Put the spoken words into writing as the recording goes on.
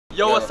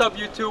Yo, what's up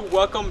YouTube?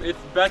 Welcome, it's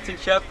Pendants and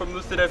Chef from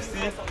Lucid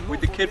FC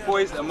with the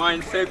Kitboys Amar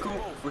and Sekou.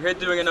 We're here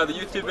doing another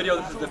YouTube video.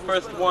 This is the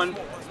first one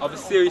of a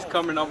series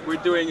coming up. We're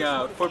doing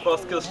a football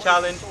skills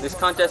challenge. This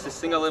contest is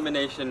single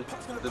elimination.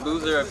 The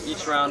loser of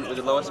each round with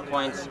the lowest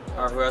points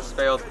or who has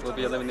failed will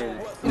be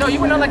eliminated. You know,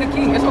 you went on like a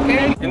king, it's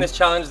okay. In this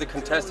challenge, the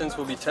contestants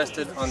will be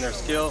tested on their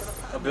skill,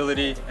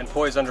 ability, and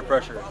poise under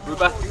pressure. We're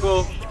about to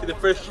go to the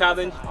first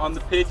challenge on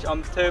the pitch,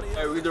 on the turf.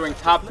 We're doing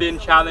top bin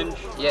challenge.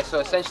 Yeah, so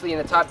essentially in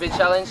the top bin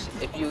challenge,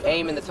 if you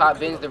aim in the top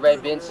bins, the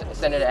red bins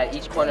centered at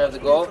each corner of the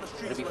goal,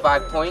 it'll be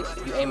 5 points.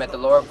 If you aim at the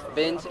lower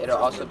bins, it'll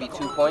also be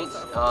 2 points.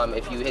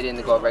 If you hit it in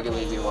the goal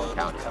regularly, we won't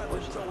count it,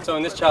 unfortunately. So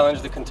in this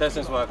challenge, the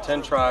contestants will have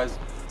 10 tries,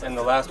 and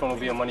the last one will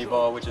be a money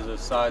ball, which is a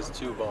size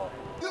 2 ball.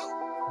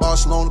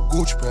 Barcelona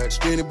Gucci pack,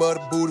 skinny but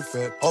a booty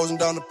fat. Hosing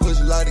down the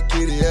pussy like a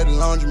kitty at the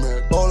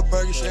laundromat. All the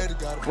burger shady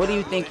got. What do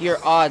you think your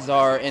odds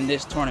are in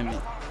this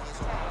tournament?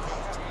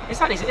 It's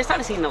not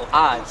to see no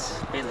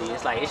odds, really.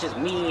 It's just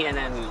me, and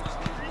then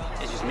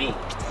it's just me.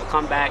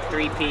 Come back,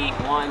 3-peat,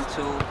 1,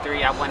 2,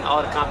 3. I won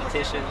all the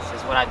competitions.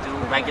 It's what I do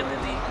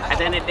regularly. At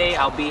the end of the day,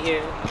 I'll be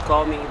here. You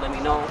call me, let me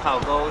know how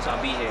it goes.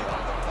 I'll be here.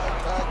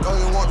 Oh,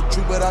 you want the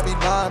truth, but I be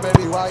lying,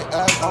 baby. White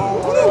ass on.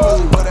 That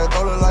pussy, but that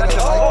dollar like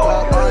a light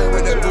pack. I ain't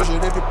with that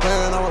bullshit. If you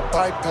playing, I'm a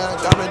pipe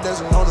patch. I'm in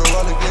dancing on the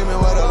roller, gleaming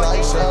where the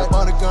lights at.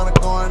 Money gunner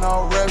going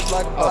all reps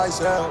like a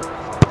bicep.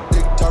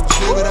 Nigga talking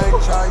shit, but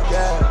ain't try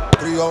yet.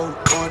 3-0,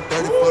 going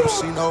 30 for the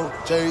C-No.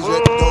 J's at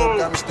the door,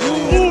 got me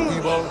steady in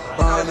the Evo.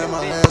 Burn in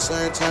my hand,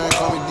 same time,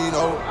 call me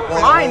Dino.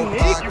 Mine,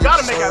 Nick, you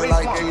gotta make at least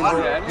like Gino.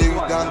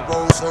 Niggas down the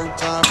road, certain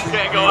time.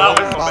 Can't go out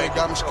with somebody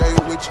got me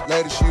skating with you,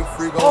 lady, she a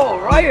freak. Oh,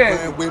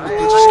 Ryan! With me,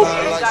 get you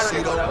slime like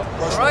Cito.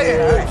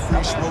 Ryan!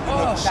 Free smoking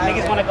up the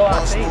Niggas wanna go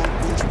out see.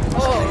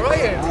 Oh,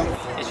 Ryan!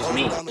 It's just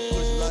me.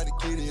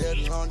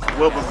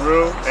 Wilbur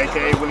Grew,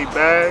 aka Willy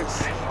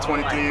Bags,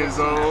 23 years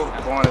old,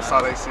 born in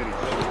Salt Lake City.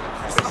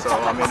 So,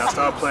 I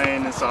started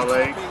playing in Salt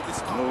Lake,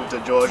 moved to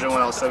Georgia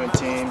when I was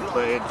 17,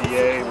 played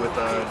DA with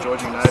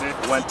Georgia United.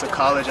 Went to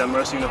college at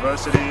Mercer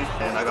University,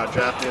 and I got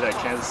drafted at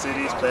Kansas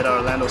City, played at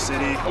Orlando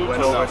City,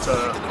 went over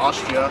to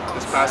Austria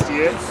this past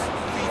year,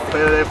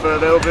 played there for a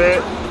little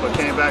bit, but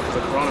came back because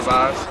of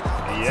coronavirus.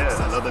 And yeah,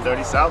 I love the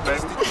Dirty South,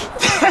 baby.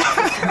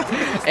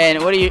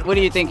 And what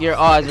do you think your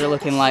odds are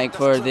looking like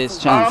for this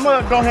challenge? I'm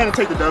gonna go ahead and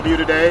take the W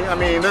today. I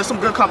mean, there's some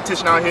good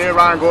competition out here.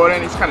 Ryan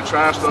Gordon, he's kind of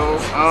trash though.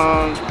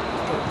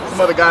 Some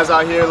other guys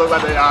out here look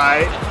like they're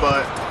alright,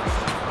 but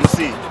we'll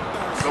see.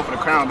 Let's go for the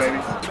crown, baby.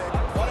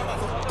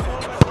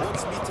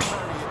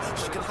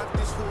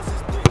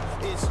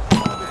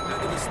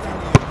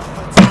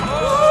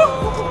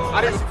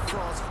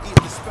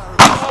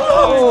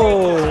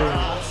 Oh!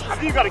 I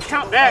think you gotta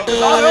count that,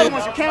 because all the other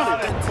ones you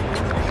counted.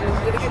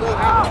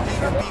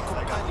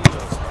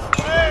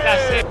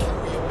 That's it.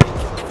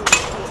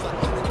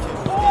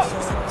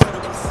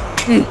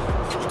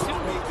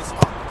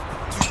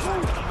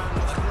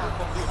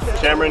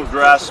 Cameron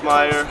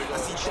Grassmeyer,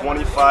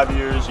 25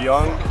 years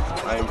young.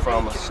 I am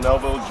from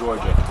Snellville,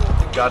 Georgia.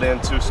 Got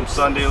into some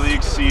Sunday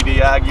League,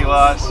 CD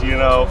Aguilas, you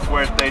know,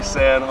 Fuerte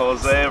San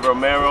Jose,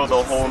 Romero,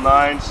 the whole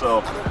 9.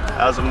 So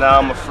as of now,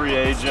 I'm a free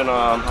agent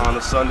on the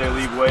Sunday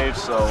League wave,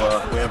 so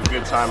we have a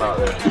good time out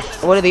there.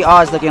 What are the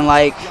odds looking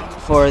like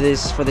for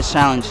this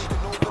challenge?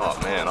 Oh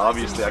man,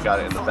 obviously I got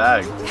it in the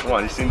bag. Come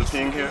on, you seen the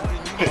team here?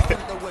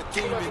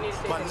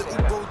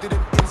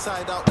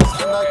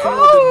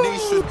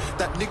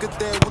 That nigga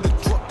there would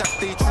have dropped that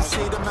date. You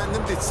say the man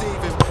them did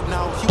save him.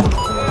 Now he wanna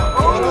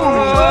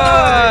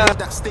call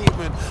that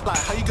statement. Like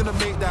how you gonna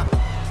make that?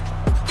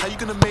 How you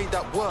gonna make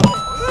that work?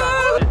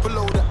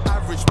 Below the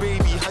average,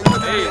 baby. How you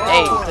gonna make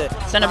that?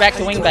 Hey, send it back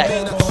to wingback.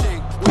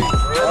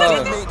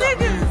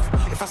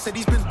 If I said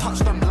he's been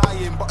touched, I'm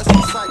lying. But it's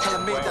inside, can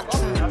I make that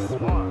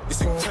true?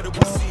 It's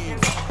incredible scene.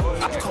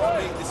 I can't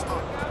make this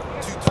up.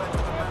 2 times.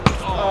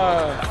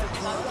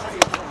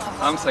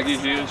 I'm Sagi.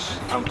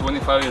 I'm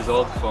 25 years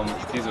old from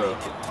Israel.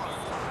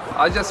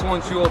 I just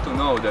want you all to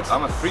know that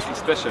I'm a freaky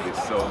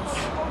specialist, so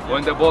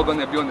when the ball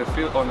gonna be on the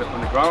field, on the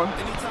ground,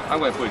 I'm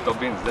gonna put it top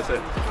bins, that's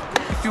it.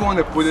 If you want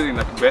to put it in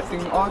like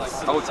betting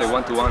odds, I would say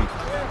 1-to-1.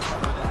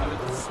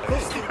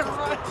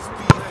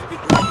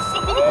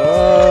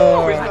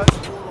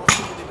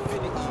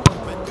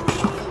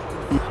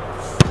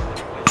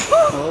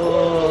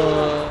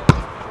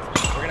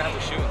 We're gonna have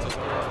to shoot until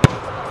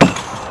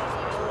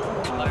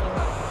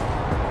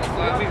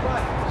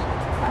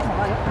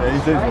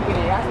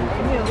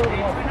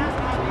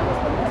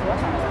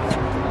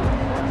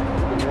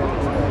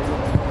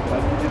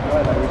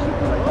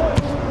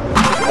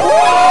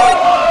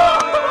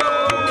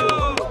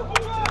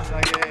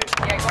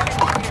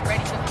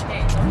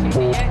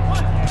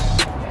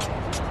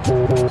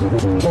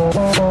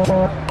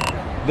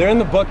they're in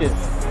the bucket.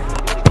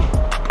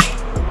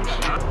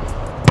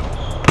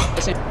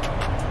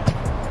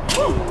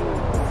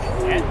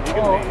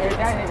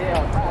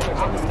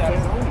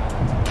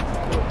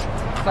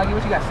 Sagi,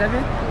 what you got,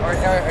 7 or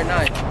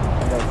 9?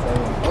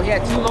 Oh yeah,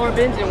 2 lower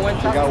bins and 1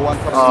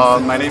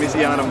 top. My name is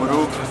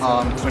s1e1.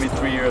 I'm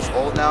 23 years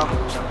old now.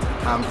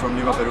 I'm from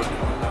Lima, Peru.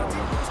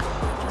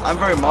 I'm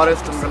very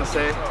modest, I'm gonna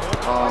say.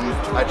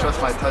 I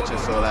trust my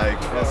touches, so like,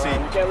 we'll see.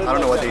 I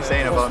don't know what they're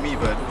saying about me,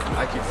 but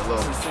I keep it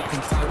low.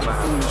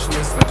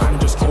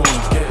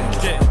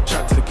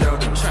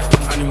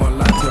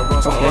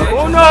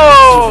 Oh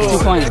no!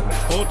 2 points.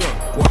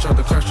 Watch out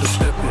the crash just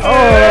step in.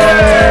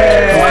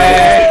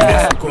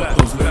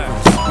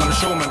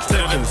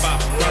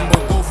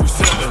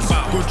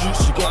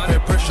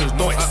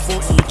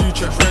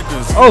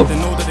 Oh! They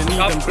know that they need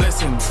them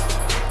blessings.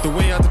 The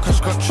way out the crash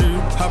cut you,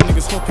 have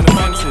niggas hopping the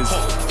fences.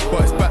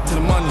 But it's back to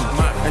the money.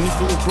 And if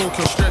you're all broke,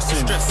 you're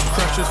stressing.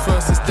 Crashes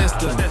first, it's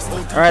destined.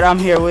 Alright, I'm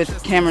here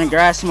with Cameron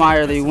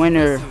Grassmeyer, the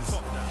winner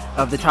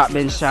of the Top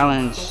Bench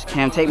Challenge.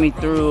 Cam, take me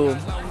through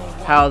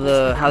how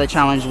the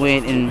challenge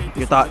went and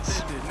your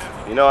thoughts.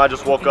 You know, I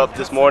just woke up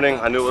this morning.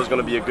 I knew it was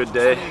going to be a good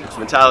day.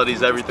 Mentality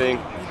is everything.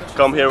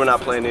 Come here, we're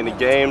not playing any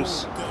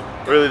games.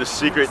 Really the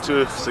secret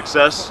to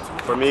success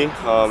for me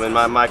in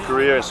my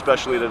career,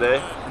 especially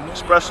today.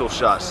 Espresso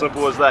shot,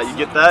 simple as that. You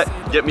get that,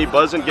 get me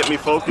buzzing, get me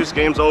focused,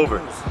 game's over.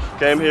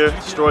 Came here,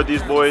 destroyed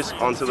these boys,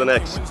 on to the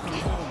next.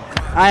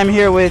 I am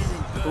here with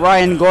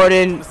Ryan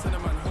Gordon.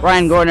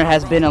 Ryan Gordon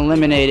has been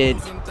eliminated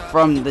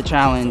from the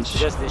challenge.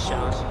 Just this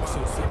challenge.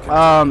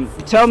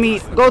 Tell me,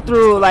 go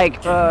through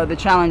like the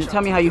challenge.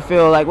 Tell me how you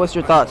feel. Like, what's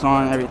your thoughts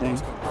on everything?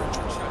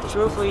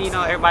 Truthfully, you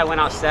know, everybody went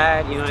out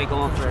sad. You know, they're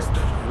going for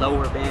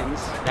lower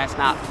bends. That's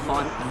not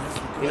fun.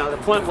 You know, the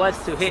point was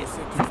to hit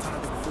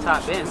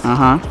top bends.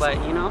 But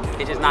you know,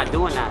 they're just not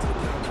doing that.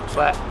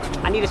 But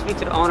I need to speak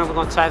to the owner. We're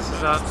gonna try this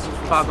up,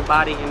 talk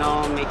about it. You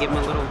know, maybe give him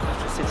a little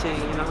incentive.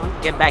 You know,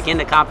 get back in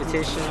the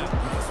competition.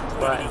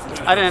 But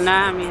other than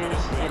that, I mean,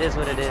 it is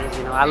what it is.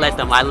 You know, I let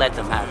them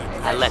have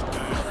it. I let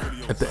them.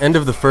 At the end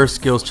of the first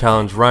skills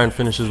challenge, Ryan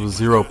finishes with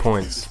 0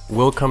 points.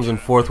 Will comes in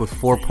fourth with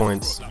 4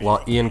 points,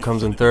 while Ian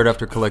comes in third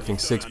after collecting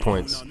 6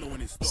 points.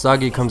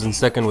 Sagi comes in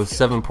second with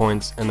 7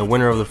 points, and the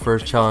winner of the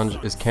first challenge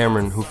is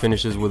Cameron, who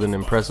finishes with an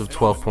impressive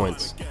 12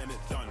 points.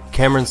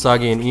 Cameron,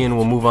 Sagi, and Ian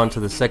will move on to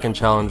the second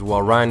challenge,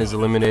 while Ryan is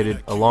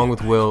eliminated, along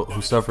with Will,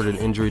 who suffered an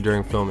injury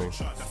during filming.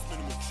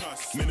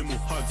 Minimal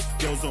hugs,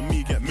 girls on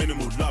me get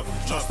minimal love.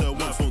 Trust her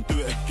once, won't do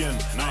it again.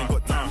 I ain't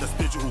got time, that's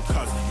digital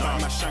cuz. Now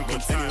I'm a shank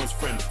on anyone's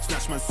friend.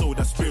 Snatch my soul,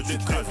 that's spiritual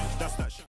cuz.